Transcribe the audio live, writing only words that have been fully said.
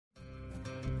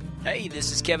Hey,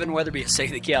 this is Kevin Weatherby of Say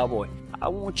the Cowboy. I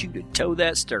want you to toe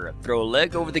that stirrup, throw a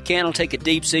leg over the cantle, take a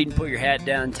deep seat, and put your hat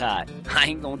down tight. I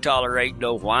ain't gonna tolerate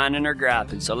no whining or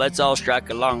griping, so let's all strike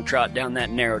a long trot down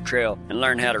that narrow trail and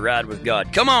learn how to ride with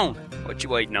God. Come on! What you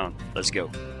waiting on? Let's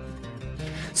go.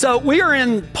 So we are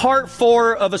in part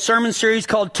 4 of a sermon series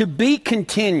called To Be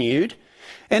Continued,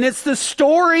 and it's the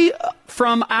story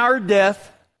from our death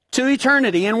to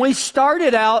eternity. And we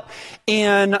started out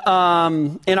in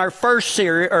our first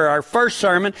series, or our first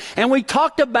sermon, and we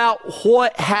talked about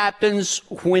what happens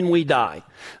when we die.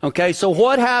 Okay, so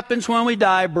what happens when we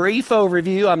die, brief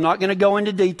overview, I'm not going to go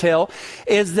into detail,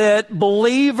 is that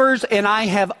believers, and I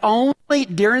have only,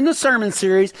 during the sermon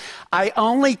series, I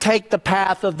only take the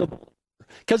path of the believer.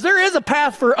 Because there is a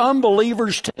path for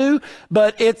unbelievers too,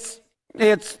 but it's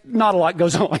not a lot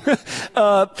goes on.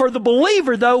 For the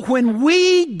believer, though, when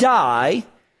we die,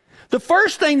 the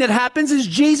first thing that happens is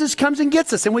Jesus comes and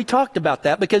gets us. And we talked about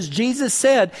that because Jesus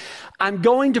said, I'm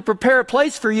going to prepare a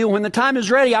place for you. When the time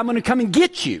is ready, I'm going to come and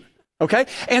get you. Okay?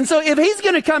 And so if he's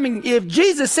going to come and, if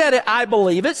Jesus said it, I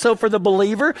believe it. So for the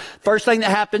believer, first thing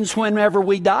that happens whenever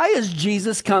we die is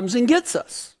Jesus comes and gets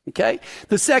us. Okay?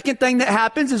 The second thing that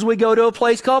happens is we go to a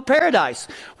place called paradise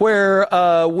where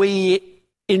we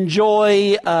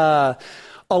enjoy a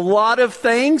lot of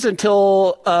things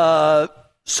until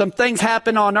some things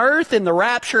happen on earth and the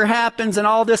rapture happens and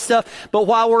all this stuff. But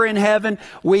while we're in heaven,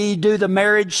 we do the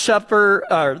marriage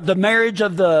supper, the marriage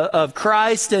of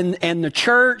Christ and the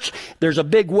church. There's a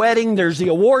big wedding. There's the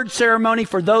award ceremony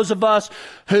for those of us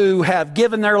who have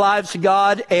given their lives to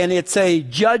God, and it's a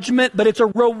judgment, but it's a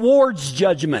rewards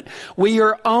judgment. We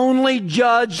are only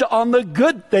judged on the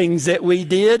good things that we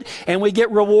did, and we get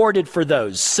rewarded for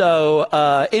those. So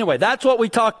anyway, that's what we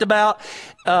talked about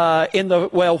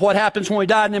what happens when we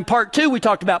die. And in part 2, we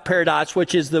talked about paradise,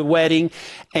 which is the wedding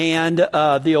and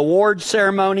the award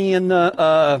ceremony and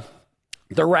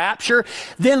the rapture.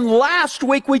 Then last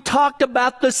week we talked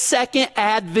about the second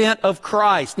advent of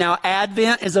Christ. Now,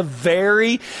 advent is a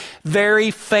very,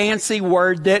 very fancy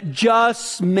word that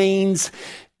just means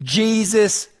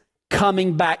Jesus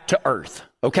coming back to earth.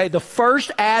 Okay, the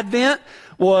first advent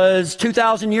was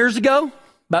 2,000 years ago.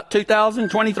 About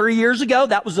 2,023 years ago.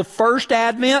 That was the first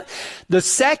advent. The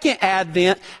second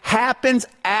advent happens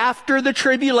after the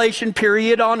tribulation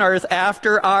period on earth,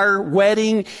 after our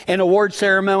wedding and award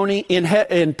ceremony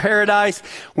in paradise.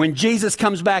 When Jesus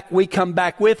comes back, we come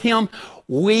back with him.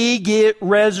 We get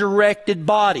resurrected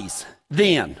bodies.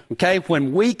 Then, okay,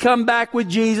 when we come back with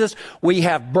Jesus, we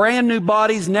have brand new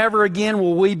bodies. Never again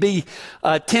will we be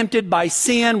tempted by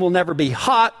sin. We'll never be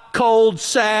hot, cold,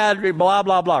 sad, blah,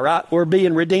 blah, blah, right? We're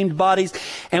being redeemed bodies.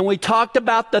 And we talked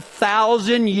about the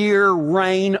 1,000-year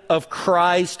reign of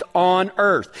Christ on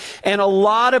earth. And a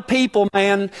lot of people,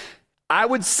 man, I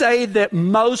would say that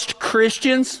most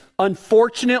Christians,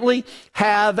 unfortunately,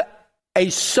 have a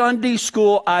Sunday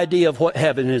school idea of what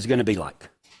heaven is going to be like.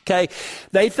 Okay,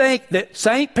 they think that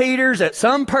St. Peter's at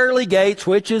some pearly gates,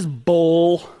 which is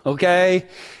bull, okay?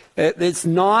 It's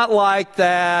not like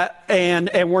that,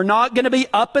 and we're not going to be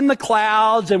up in the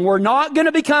clouds, and we're not going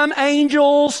to become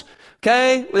angels,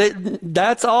 okay?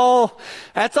 That's all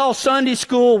Sunday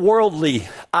school worldly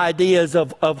ideas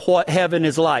of what heaven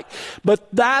is like. But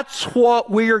that's what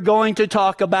we are going to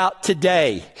talk about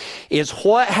today, is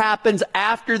what happens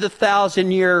after the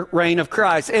 1,000-year reign of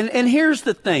Christ. And here's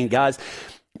the thing, guys.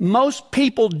 Most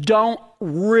people don't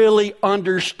really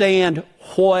understand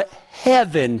what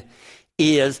heaven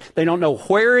is. They don't know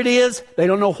where it is, they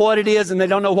don't know what it is, and they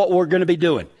don't know what we're going to be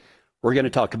doing. We're going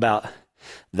to talk about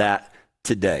that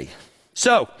today.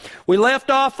 So, we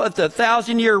left off at the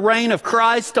 1,000-year reign of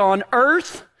Christ on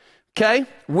earth. Okay?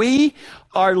 We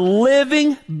are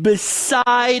living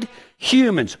beside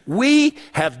humans. We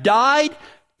have died,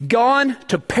 gone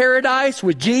to paradise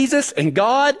with Jesus and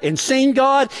God and seen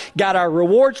God, got our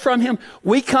rewards from him.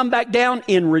 We come back down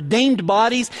in redeemed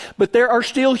bodies, but there are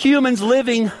still humans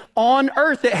living on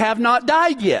earth that have not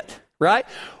died yet, right?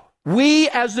 We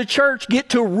as the church get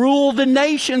to rule the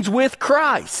nations with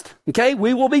Christ, okay?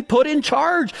 We will be put in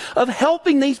charge of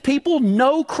helping these people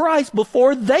know Christ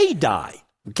before they die,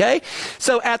 okay?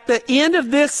 So at the end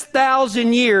of this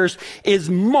 1,000 years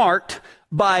is marked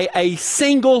by a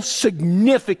single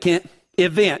significant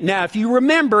event. Now, if you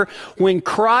remember, when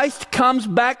Christ comes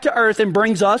back to earth and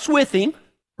brings us with him,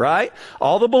 right?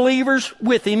 All the believers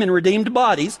with him in redeemed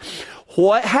bodies,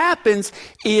 what happens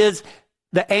is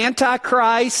the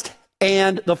Antichrist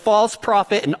and the false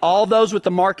prophet and all those with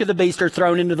the mark of the beast are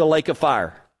thrown into the lake of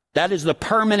fire. That is the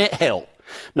permanent hell.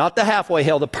 Not the halfway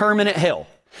hell, the permanent hell,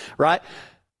 right?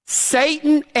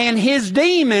 Satan and his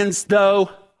demons, though,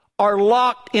 are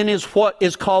locked in what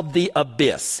is called the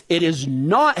abyss. It is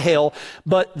not hell,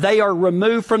 but they are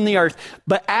removed from the earth.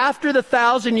 But after the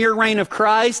 1,000-year reign of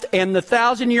Christ, and the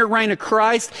 1,000-year reign of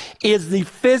Christ is the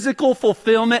physical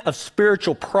fulfillment of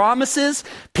spiritual promises.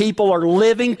 People are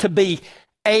living to be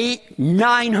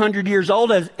 900 years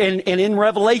old. And in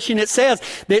Revelation it says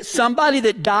that somebody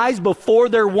that dies before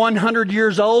they're 100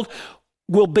 years old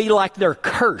will be like they're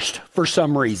cursed for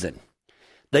some reason.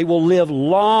 They will live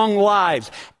long lives.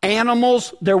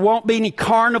 Animals, there won't be any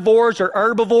carnivores or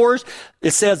herbivores.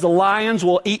 It says the lions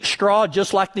will eat straw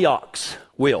just like the ox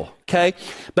will, okay?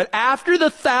 But after the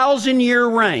 1,000-year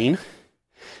reign,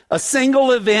 a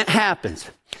single event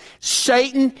happens.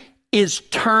 Satan is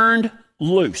turned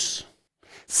loose.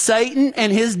 Satan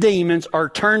and his demons are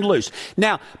turned loose.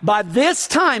 Now, by this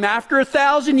time, after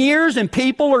 1,000 years, and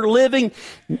people are living,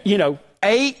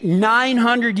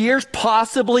 900 years,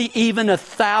 possibly even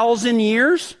 1,000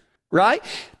 years, right?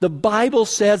 The Bible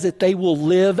says that they will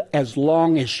live as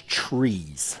long as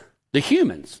trees. The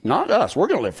humans, not us. We're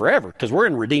going to live forever because we're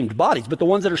in redeemed bodies, but the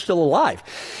ones that are still alive.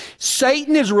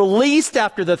 Satan is released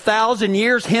after the 1,000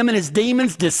 years. Him and his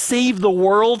demons deceive the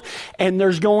world, and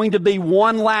there's going to be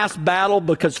one last battle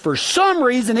because for some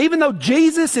reason, even though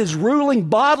Jesus is ruling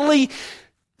bodily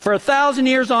for 1,000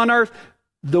 years on earth,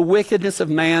 the wickedness of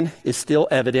man is still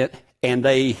evident, and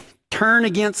they turn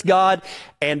against God,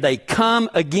 and they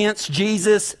come against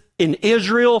Jesus in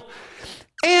Israel.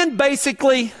 And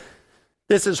basically,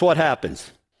 this is what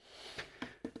happens.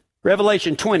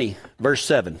 Revelation 20, verse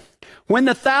 7. When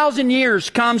the 1,000 years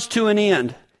comes to an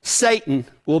end, Satan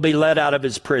will be let out of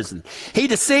his prison. He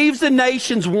deceives the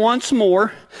nations once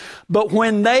more, but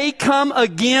when they come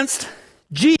against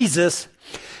Jesus,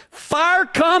 fire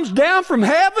comes down from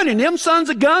heaven and them sons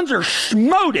of guns are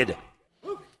smoted.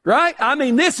 Right? I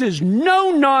mean, this is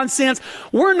no nonsense.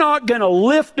 We're not going to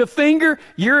lift a finger.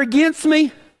 You're against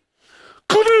me.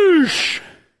 Skadoosh.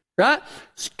 Right?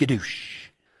 Skadoosh.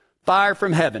 Fire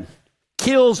from heaven.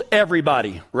 Kills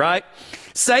everybody. Right?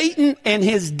 Satan and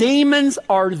his demons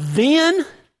are then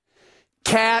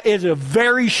is a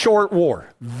very short war.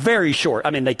 Very short.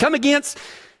 I mean, they come against,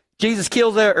 Jesus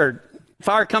kills or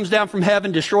fire comes down from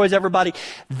heaven, destroys everybody.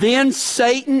 Then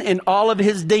Satan and all of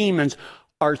his demons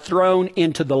are thrown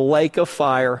into the lake of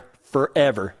fire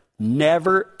forever.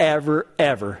 Never, ever,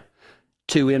 ever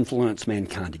to influence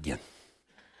mankind again.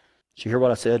 Did you hear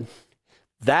what I said?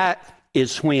 That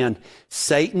is when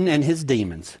Satan and his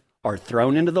demons are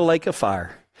thrown into the lake of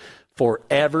fire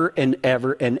forever and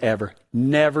ever and ever.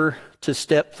 Never to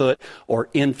step foot or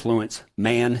influence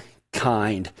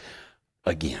mankind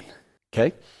again.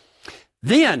 Okay?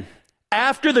 Then,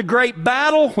 after the great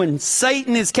battle, when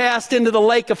Satan is cast into the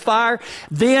lake of fire,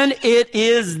 then it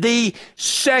is the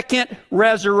second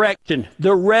resurrection,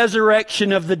 the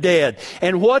resurrection of the dead.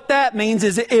 And what that means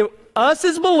is us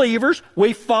as believers,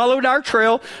 we followed our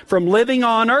trail from living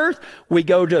on earth. We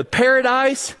go to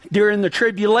paradise during the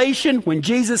tribulation. When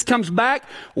Jesus comes back,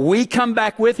 we come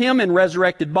back with him in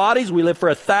resurrected bodies. We live for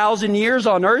 1,000 years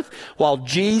on earth while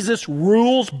Jesus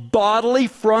rules bodily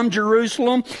from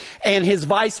Jerusalem, and his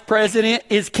vice president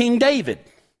is King David.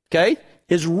 Okay?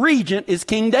 His regent is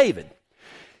King David.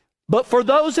 But for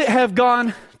those that have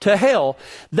gone to hell,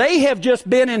 they have just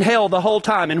been in hell the whole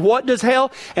time. And what does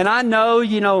hell? And I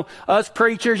know, us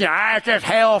preachers, it's just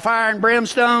hell, fire, and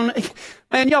brimstone.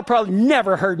 Man, y'all probably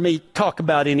never heard me talk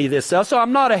about any of this stuff. So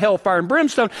I'm not a hellfire and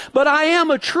brimstone, but I am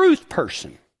a truth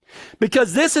person.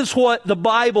 Because this is what the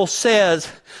Bible says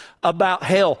about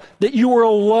hell, that you are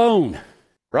alone.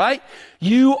 Right?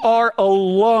 You are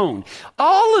alone.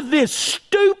 All of this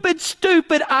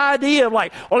stupid idea of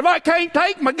like, well, if I can't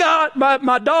take my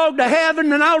dog to heaven,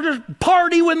 then I'll just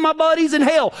party with my buddies in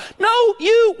hell. No,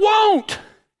 you won't.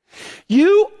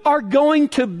 You are going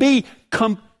to be,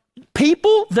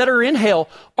 people that are in hell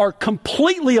are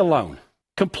completely alone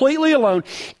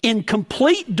in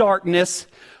complete darkness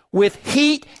with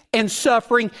heat and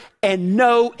suffering and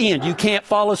no end. You can't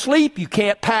fall asleep. You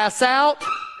can't pass out.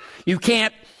 You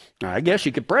can't, I guess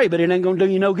you could pray, but it ain't going to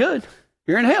do you no good.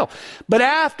 You're in hell. But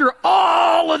after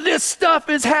all of this stuff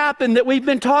has happened that we've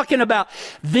been talking about,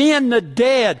 then the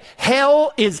dead,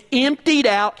 hell is emptied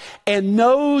out, and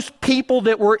those people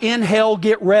that were in hell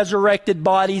get resurrected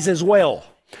bodies as well.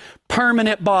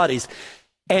 Permanent bodies.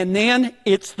 And then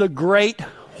it's the great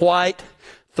white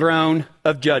throne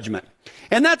of judgment.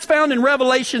 And that's found in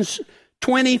Revelation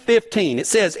 20:15. It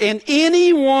says, and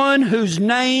anyone whose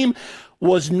name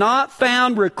was not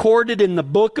found recorded in the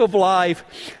book of life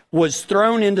was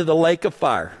thrown into the lake of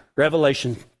fire.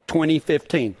 Revelation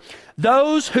 20:15.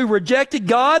 Those who rejected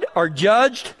God are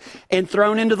judged and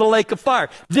thrown into the lake of fire.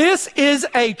 This is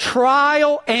a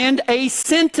trial and a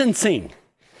sentencing.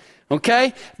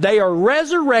 Okay? They are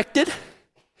resurrected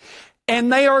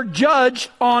and they are judged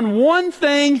on one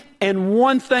thing and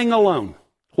one thing alone.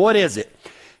 What is it?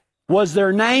 Was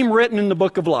their name written in the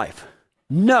book of life?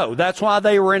 No, that's why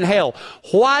they were in hell.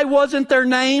 Why wasn't their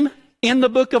name in the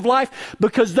book of life?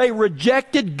 Because they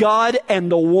rejected God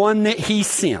and the one that He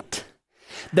sent.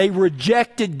 They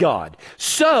rejected God.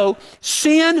 So,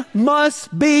 sin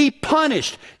must be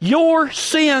punished. Your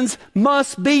sins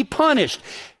must be punished.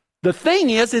 The thing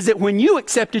is that when you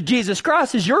accepted Jesus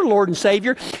Christ as your Lord and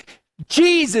Savior,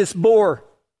 Jesus bore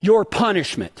your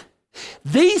punishment.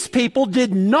 These people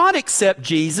did not accept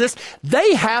Jesus.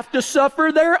 They have to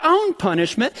suffer their own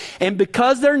punishment. And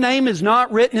because their name is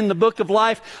not written in the book of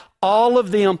life, all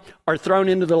of them are thrown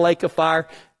into the lake of fire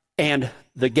and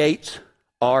the gates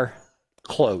are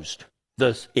closed.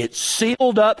 It's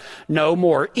sealed up. No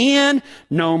more in,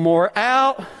 no more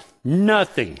out,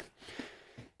 nothing.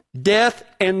 Death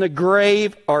and the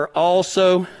grave are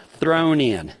also thrown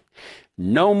in.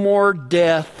 No more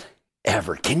death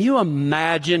ever. Can you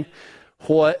imagine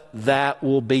what that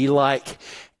will be like?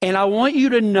 And I want you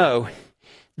to know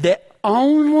that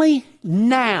only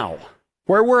now,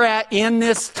 where we're at in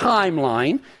this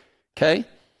timeline, okay,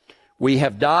 we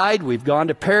have died, we've gone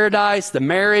to paradise, the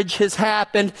marriage has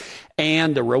happened,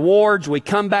 and the rewards, we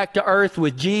come back to earth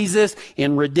with Jesus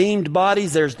in redeemed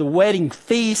bodies. There's the wedding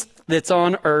feast that's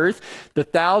on earth, the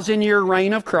 1,000-year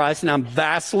reign of Christ, and I'm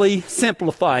vastly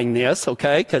simplifying this,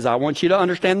 okay, because I want you to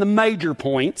understand the major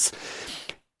points.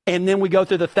 And then we go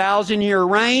through the 1,000-year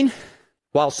reign.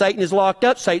 While Satan is locked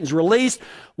up, Satan's released.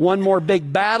 One more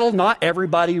big battle. Not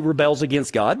everybody rebels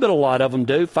against God, but a lot of them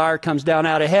do. Fire comes down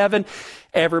out of heaven.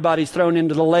 Everybody's thrown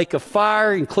into the lake of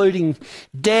fire, including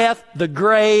death, the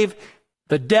grave,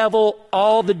 the devil,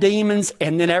 all the demons,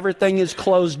 and then everything is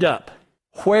closed up.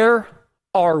 Where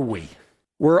are we?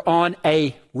 We're on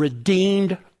a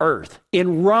redeemed earth.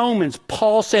 In Romans,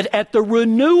 Paul said, at the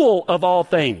renewal of all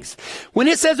things. When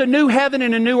it says a new heaven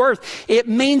and a new earth, it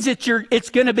means that it's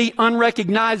going to be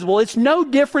unrecognizable. It's no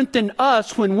different than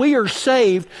us when we are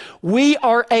saved. We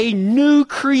are a new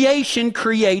creation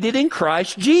created in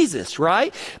Christ Jesus,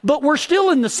 right? But we're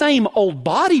still in the same old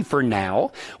body for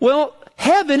now. Well,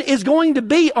 heaven is going to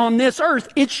be on this earth.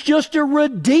 It's just a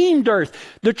redeemed earth.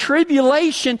 The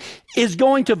tribulation is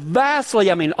going to vastly,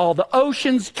 all the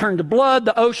oceans turn to blood,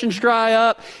 the oceans dry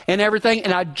up and everything.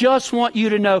 And I just want you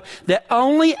to know that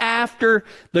only after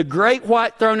the great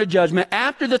white throne of judgment,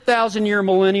 after the 1,000-year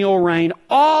millennial reign,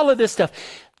 all of this stuff,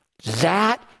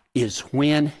 that is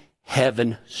when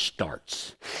heaven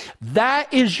starts.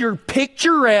 That is your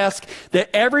picturesque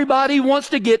that everybody wants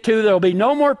to get to. There'll be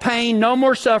no more pain, no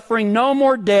more suffering, no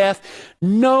more death,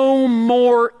 no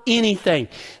more anything.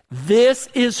 This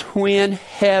is when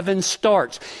heaven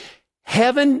starts.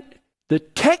 Heaven, the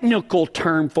technical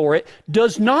term for it,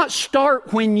 does not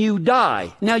start when you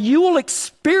die. Now, you will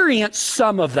experience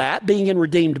some of that being in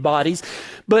redeemed bodies,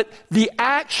 but the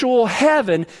actual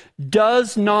heaven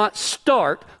does not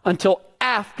start until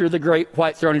after the great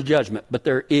white throne of judgment. But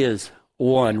there is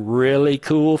one really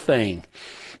cool thing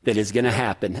that is going to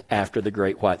happen after the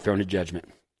great white throne of judgment.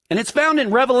 And it's found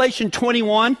in Revelation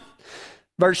 21,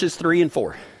 verses 3 and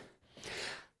 4.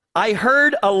 I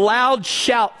heard a loud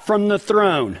shout from the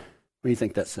throne. What do you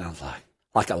think that sounds like?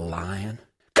 Like a lion?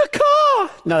 Caw-caw!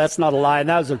 No, that's not a lion.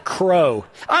 That was a crow.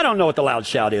 I don't know what the loud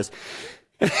shout is.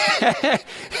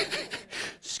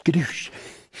 Skadoosh.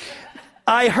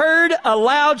 I heard a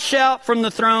loud shout from the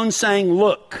throne saying,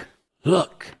 look,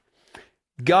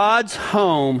 God's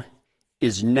home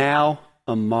is now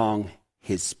among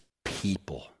His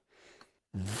people.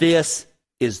 This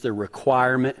is the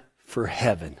requirement for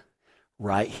heaven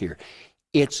right here.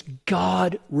 It's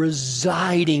God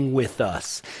residing with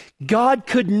us. God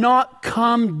could not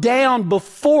come down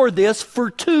before this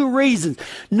for two reasons.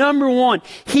 Number one,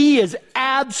 He is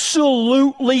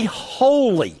absolutely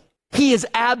holy. He is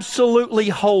absolutely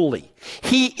holy.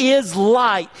 He is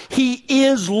light. He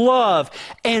is love.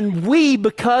 And we,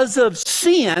 because of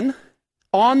sin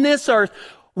on this earth,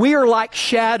 we are like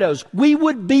shadows. We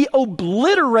would be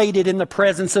obliterated in the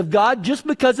presence of God just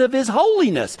because of His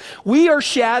holiness. We are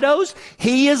shadows.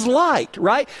 He is light,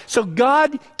 right? So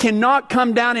God cannot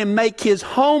come down and make His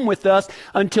home with us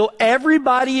until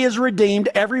everybody is redeemed,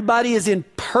 everybody is in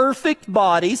perfect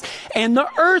bodies, and the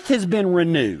earth has been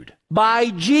renewed by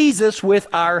Jesus with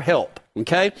our help,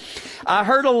 okay? I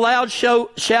heard a loud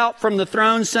shout from the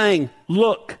throne saying,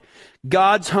 look,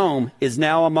 God's home is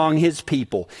now among his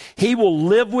people. He will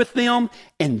live with them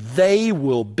and they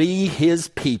will be his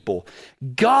people.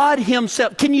 God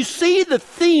himself, can you see the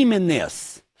theme in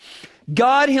this?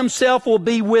 God himself will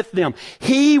be with them.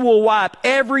 He will wipe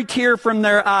every tear from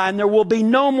their eye, and there will be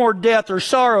no more death or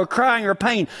sorrow, crying or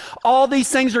pain. All these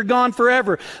things are gone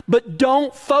forever. But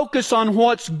don't focus on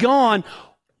what's gone.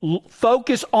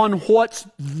 Focus on what's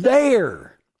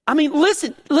there. I mean,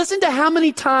 listen to how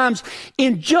many times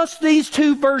in just these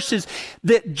two verses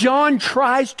that John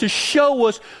tries to show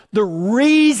us the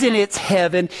reason it's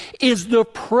heaven is the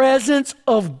presence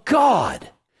of God.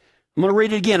 I'm going to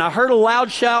read it again. I heard a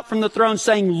loud shout from the throne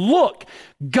saying, look,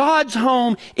 God's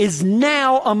home is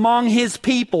now among his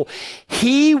people.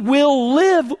 He will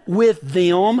live with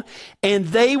them and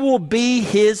they will be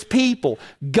his people.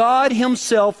 God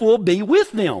himself will be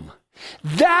with them.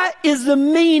 That is the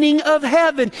meaning of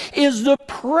heaven, is the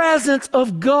presence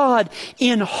of God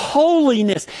in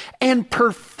holiness and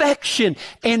perfection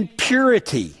and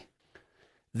purity.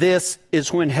 This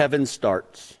is when heaven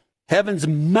starts. Heaven's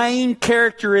main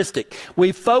characteristic.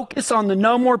 We focus on the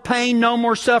no more pain, no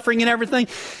more suffering and everything,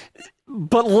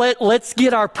 but let's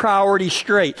get our priorities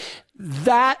straight.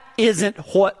 That isn't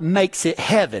what makes it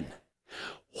heaven.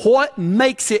 What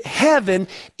makes it heaven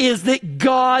is that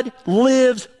God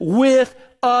lives with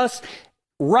us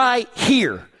right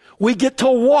here. We get to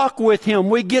walk with him.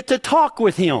 We get to talk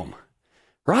with him.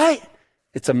 Right?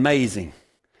 It's amazing.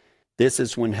 This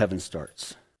is when heaven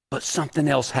starts. But something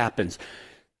else happens.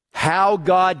 How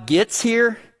God gets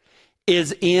here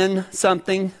is in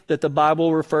something that the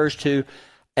Bible refers to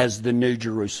as the New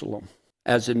Jerusalem.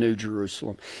 As the New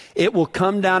Jerusalem. It will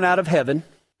come down out of heaven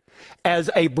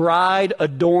as a bride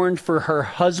adorned for her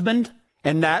husband,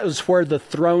 and that is where the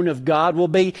throne of God will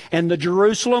be. And the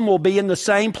Jerusalem will be in the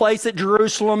same place that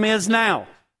Jerusalem is now.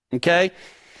 Okay?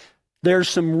 There's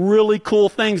some really cool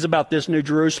things about this New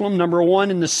Jerusalem. Number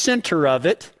one, in the center of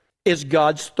it is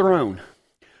God's throne.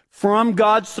 From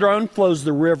God's throne flows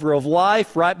the river of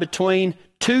life right between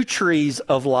two trees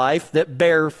of life that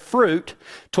bear fruit,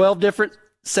 12 different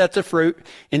sets of fruit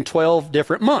in 12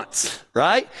 different months,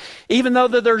 right? Even though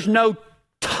there's no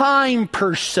time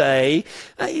per se,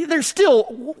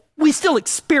 we still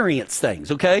experience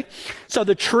things, okay? So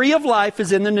the tree of life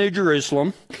is in the New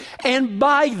Jerusalem, and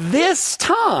by this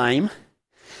time,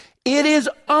 it is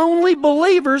only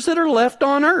believers that are left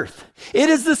on earth. It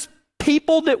is this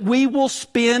people that we will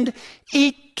spend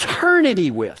eternity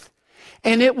with.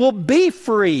 And it will be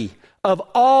free of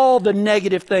all the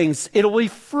negative things. It'll be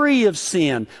free of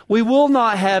sin. We will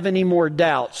not have any more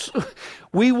doubts.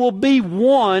 We will be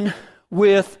one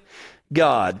with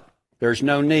God. There's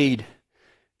no need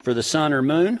for the sun or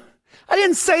moon. I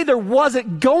didn't say there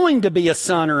wasn't going to be a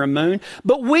sun or a moon,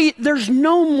 but there's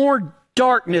no more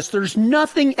darkness. There's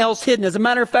nothing else hidden. As a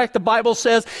matter of fact, the Bible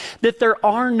says that there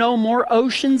are no more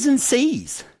oceans and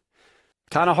seas.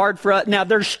 Kind of hard for us. Now,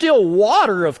 there's still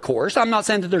water, of course. I'm not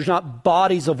saying that there's not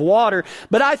bodies of water,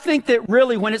 but I think that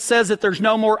really when it says that there's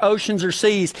no more oceans or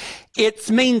seas, it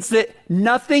means that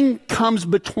nothing comes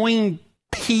between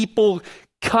people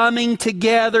coming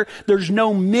together. There's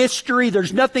no mystery.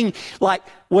 There's nothing like,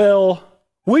 well,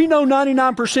 we know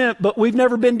 99%, but we've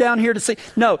never been down here to see.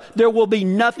 No, there will be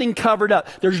nothing covered up.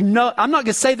 I'm not going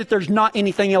to say that there's not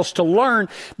anything else to learn.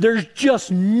 There's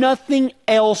just nothing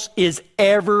else is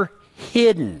ever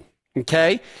hidden.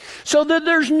 Okay? So that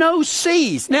there's no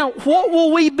seas. Now, what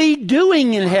will we be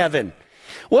doing in heaven?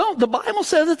 Well, the Bible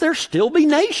says that there still be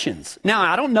nations. Now,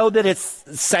 I don't know that it's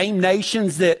the same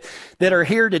nations that are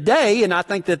here today, and I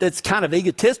think that it's kind of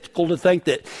egotistical to think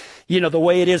that, the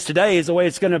way it is today is the way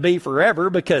it's going to be forever,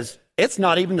 because it's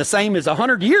not even the same as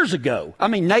 100 years ago. I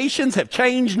mean, nations have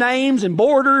changed names and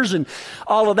borders and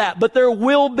all of that, but there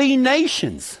will be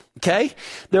nations, okay?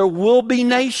 There will be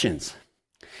nations.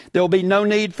 There will be no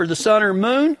need for the sun or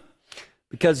moon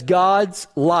because God's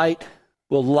light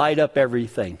will light up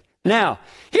everything. Now,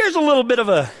 here's a little bit of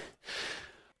a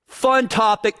fun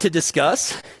topic to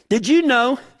discuss. Did you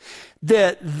know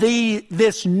that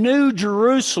this New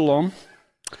Jerusalem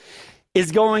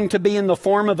is going to be in the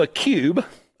form of a cube,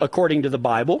 according to the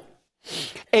Bible,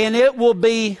 and it will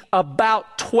be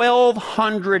about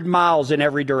 1,200 miles in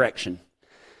every direction.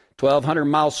 1,200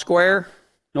 miles square,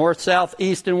 north, south,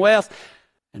 east, and west,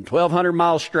 and 1,200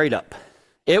 miles straight up.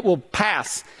 It will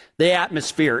pass the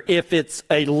atmosphere if it's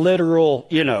a literal,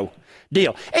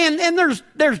 deal. And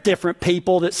there's different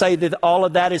people that say that all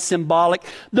of that is symbolic.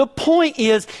 The point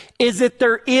is that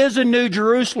there is a New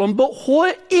Jerusalem, but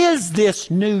what is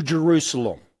this New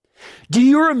Jerusalem? Do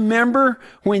you remember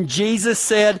when Jesus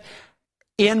said,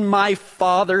 "In my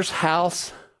Father's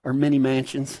house are many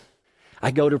mansions"?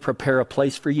 I go to prepare a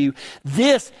place for you.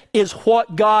 This is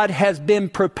what God has been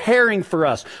preparing for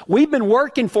us. We've been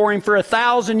working for him for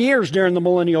 1,000 years during the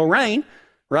millennial reign,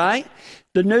 right?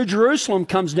 The New Jerusalem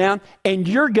comes down, and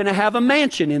you're going to have a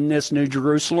mansion in this New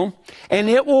Jerusalem, and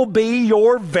it will be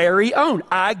your very own.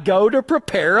 I go to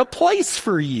prepare a place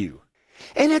for you.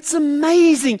 And it's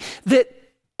amazing that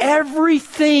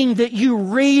everything that you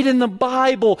read in the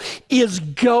Bible is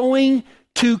going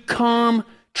to come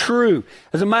true.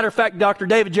 As a matter of fact, Dr.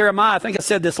 David Jeremiah, I think I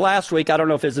said this last week, I don't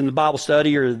know if it's in the Bible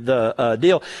study or the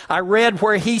deal, I read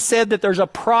where he said that there's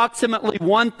approximately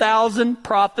 1,000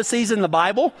 prophecies in the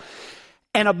Bible,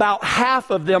 and about half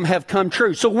of them have come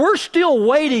true. So we're still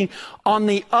waiting on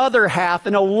the other half,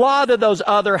 and a lot of those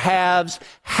other halves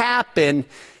happen,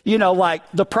 you know, like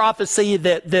the prophecy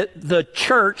that the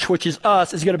church, which is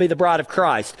us, is going to be the bride of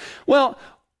Christ. Well,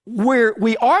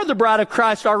 we are the bride of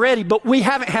Christ already, but we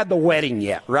haven't had the wedding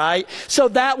yet, right? So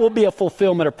that will be a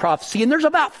fulfillment of prophecy. And there's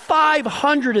about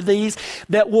 500 of these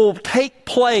that will take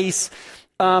place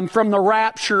from the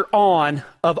rapture on,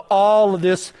 of all of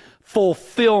this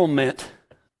fulfillment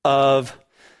of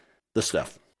the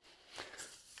stuff.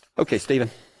 Okay, Stephen.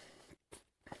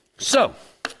 So,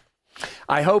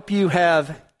 I hope you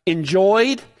have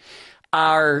enjoyed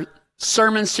our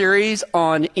sermon series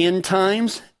on end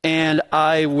times, and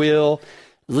I will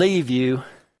leave you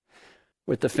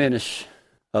with the finish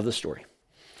of the story.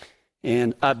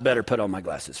 And I better put on my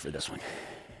glasses for this one.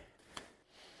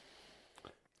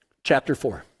 Chapter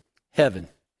 4, Heaven.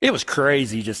 It was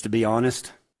crazy, just to be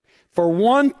honest. For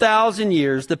 1,000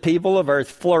 years, the people of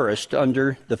earth flourished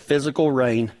under the physical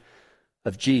reign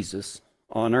of Jesus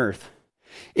on earth.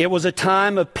 It was a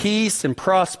time of peace and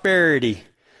prosperity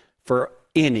for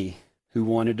any who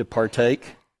wanted to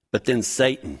partake. But then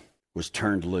Satan was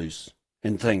turned loose,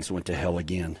 and things went to hell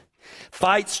again.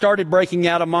 Fights started breaking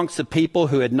out amongst the people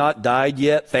who had not died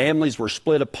yet. Families were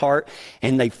split apart,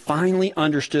 and they finally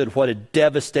understood what a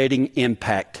devastating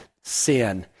impact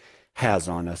sin has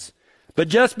on us. But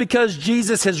just because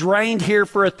Jesus has reigned here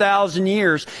for 1,000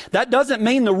 years, that doesn't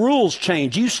mean the rules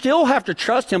change. You still have to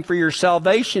trust him for your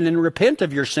salvation and repent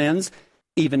of your sins,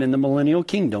 even in the millennial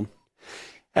kingdom.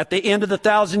 At the end of the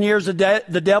 1,000 years,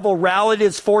 the devil rallied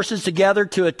his forces together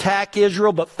to attack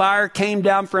Israel, but fire came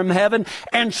down from heaven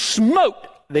and smote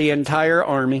the entire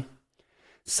army.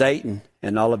 Satan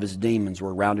and all of his demons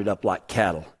were rounded up like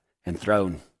cattle and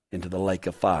thrown into the lake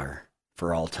of fire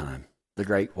for all time, the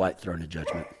great white throne of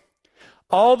judgment.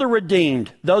 All the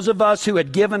redeemed, those of us who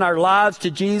had given our lives to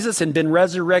Jesus and been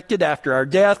resurrected after our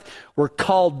death, were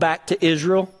called back to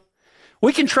Israel.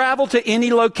 We can travel to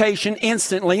any location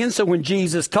instantly, and so when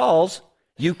Jesus calls,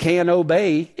 you can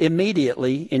obey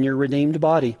immediately in your redeemed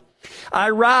body. I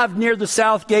arrived near the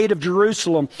south gate of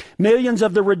Jerusalem. Millions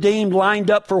of the redeemed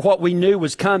lined up for what we knew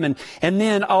was coming. And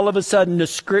then all of a sudden the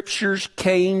scriptures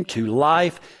came to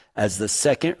life as the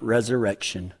second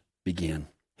resurrection began.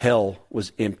 Hell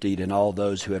was emptied, and all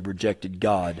those who had rejected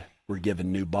God were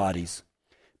given new bodies.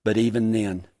 But even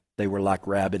then, they were like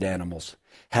rabid animals.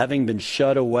 Having been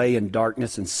shut away in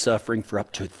darkness and suffering for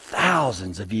up to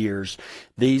thousands of years,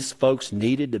 these folks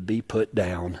needed to be put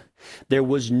down. There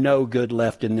was no good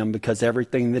left in them because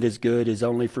everything that is good is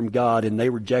only from God, and they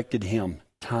rejected him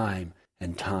time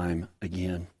and time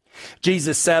again.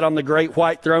 Jesus sat on the great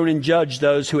white throne and judged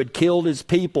those who had killed his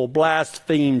people,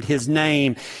 blasphemed his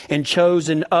name, and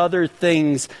chosen other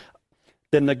things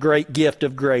than the great gift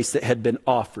of grace that had been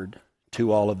offered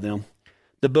to all of them.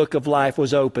 The book of life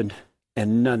was opened,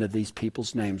 and none of these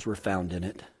people's names were found in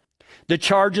it. The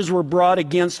charges were brought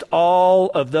against all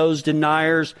of those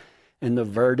deniers, and the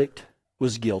verdict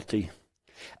was guilty.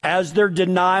 As their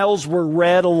denials were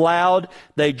read aloud,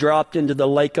 they dropped into the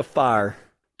lake of fire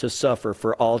to suffer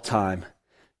for all time.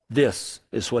 This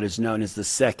is what is known as the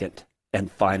second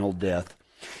and final death.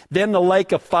 Then the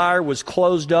lake of fire was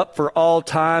closed up for all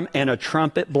time, and a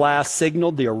trumpet blast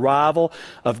signaled the arrival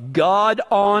of God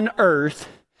on earth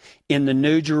in the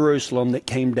New Jerusalem that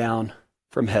came down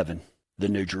from heaven, the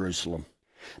New Jerusalem.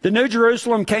 The New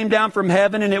Jerusalem came down from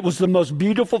heaven, and it was the most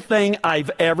beautiful thing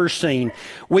I've ever seen.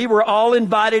 We were all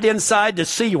invited inside to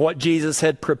see what Jesus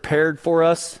had prepared for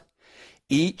us.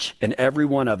 Each and every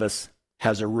one of us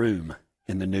has a room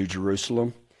in the New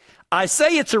Jerusalem. I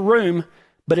say it's a room,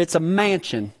 but it's a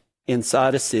mansion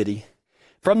inside a city.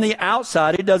 From the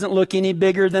outside, it doesn't look any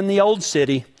bigger than the old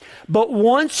city. But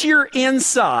once you're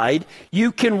inside,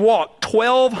 you can walk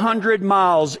 1,200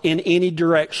 miles in any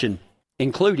direction,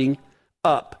 including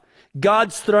up.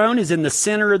 God's throne is in the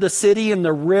center of the city, and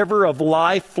the river of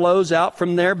life flows out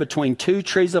from there between two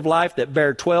trees of life that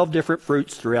bear 12 different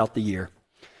fruits throughout the year.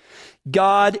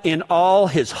 God in all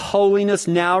his holiness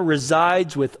now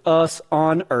resides with us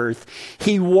on earth.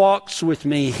 He walks with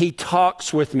me. He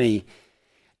talks with me.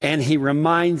 And he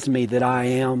reminds me that I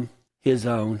am his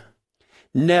own.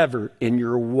 Never in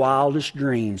your wildest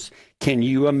dreams can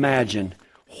you imagine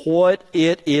what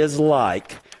it is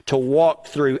like to walk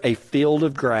through a field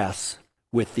of grass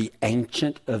with the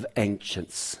Ancient of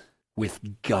Ancients, with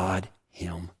God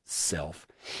himself.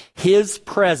 His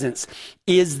presence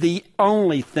is the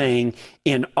only thing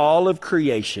in all of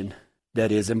creation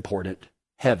that is important.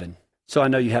 Heaven. So I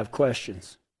know you have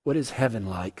questions. What is heaven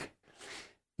like?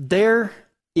 There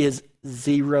is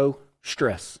zero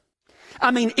stress. I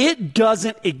mean, it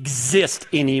doesn't exist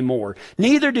anymore.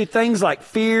 Neither do things like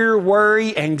fear,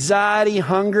 worry, anxiety,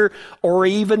 hunger, or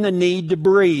even the need to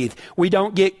breathe. We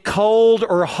don't get cold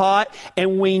or hot,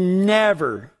 and we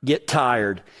never get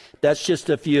tired. That's just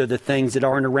a few of the things that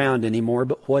aren't around anymore,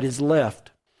 but what is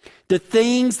left? The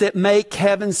things that make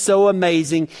heaven so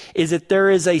amazing is that there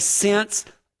is a sense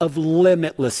of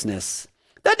limitlessness.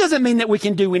 That doesn't mean that we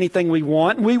can do anything we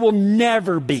want. We will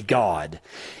never be God.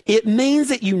 It means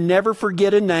that you never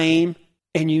forget a name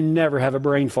and you never have a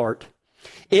brain fart.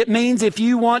 It means if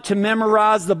you want to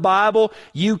memorize the Bible,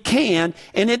 you can,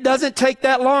 and it doesn't take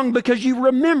that long because you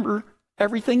remember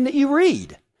everything that you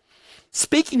read.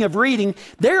 Speaking of reading,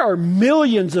 there are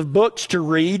millions of books to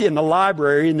read in the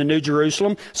library in the New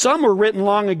Jerusalem. Some were written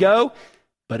long ago,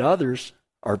 but others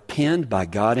are penned by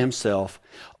God himself.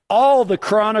 All the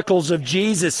chronicles of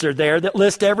Jesus are there that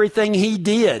list everything he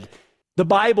did. The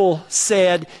Bible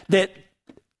said that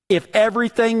if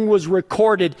everything was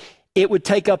recorded, it would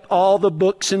take up all the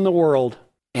books in the world.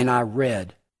 And I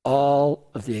read all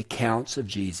of the accounts of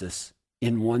Jesus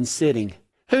in one sitting.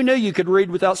 Who knew you could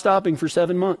read without stopping for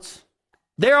 7 months?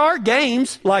 There are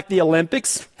games like the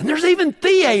Olympics, and there's even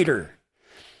theater.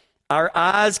 Our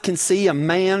eyes can see a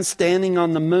man standing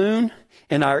on the moon,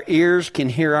 and our ears can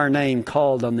hear our name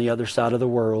called on the other side of the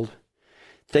world.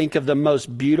 Think of the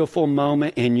most beautiful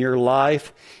moment in your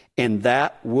life, and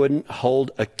that wouldn't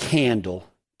hold a candle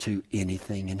to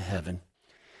anything in heaven.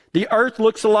 The earth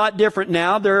looks a lot different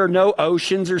now. There are no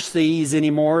oceans or seas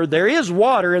anymore. There is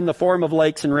water in the form of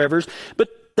lakes and rivers, but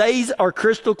these are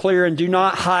crystal clear and do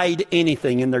not hide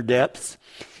anything in their depths.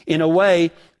 In a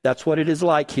way, that's what it is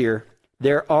like here.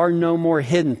 There are no more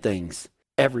hidden things.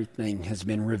 Everything has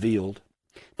been revealed.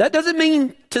 That doesn't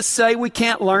mean to say we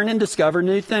can't learn and discover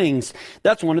new things.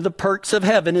 That's one of the perks of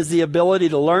heaven, is the ability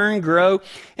to learn, grow,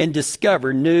 and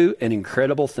discover new and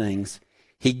incredible things.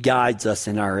 He guides us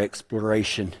in our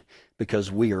exploration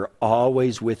because we are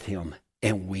always with him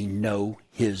and we know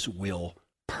his will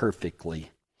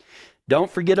perfectly.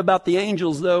 Don't forget about the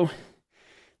angels, though.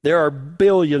 There are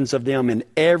billions of them in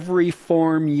every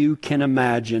form you can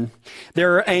imagine.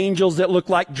 There are angels that look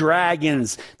like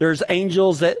dragons. There's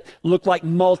angels that look like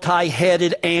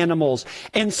multi-headed animals,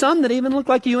 and some that even look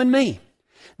like you and me.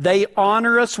 They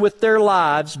honor us with their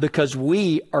lives because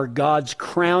we are God's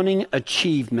crowning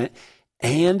achievement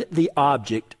and the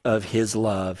object of his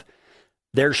love.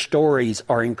 Their stories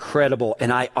are incredible,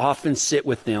 and I often sit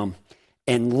with them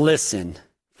and listen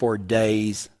for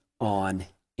days on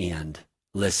end.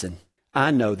 Listen, I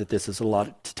know that this is a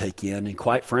lot to take in, and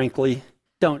quite frankly,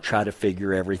 don't try to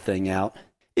figure everything out.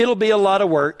 It'll be a lot of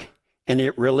work, and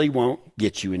it really won't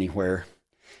get you anywhere.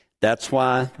 That's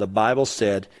why the Bible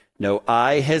said, no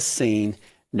eye has seen,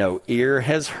 no ear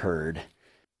has heard,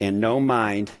 and no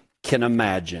mind can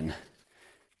imagine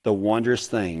the wondrous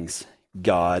things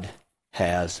God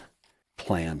has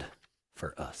planned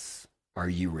for us. Are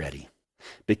you ready?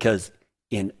 Because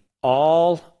in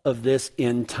all of this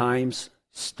end times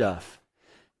stuff,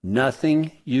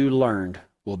 nothing you learned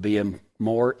will be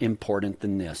more important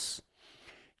than this.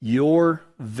 Your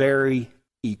very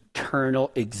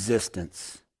eternal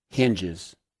existence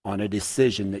hinges on a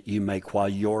decision that you make while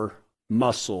your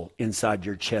muscle inside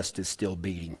your chest is still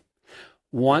beating.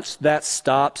 Once that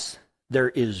stops, there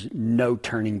is no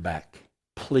turning back.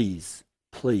 Please,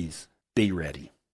 please be ready.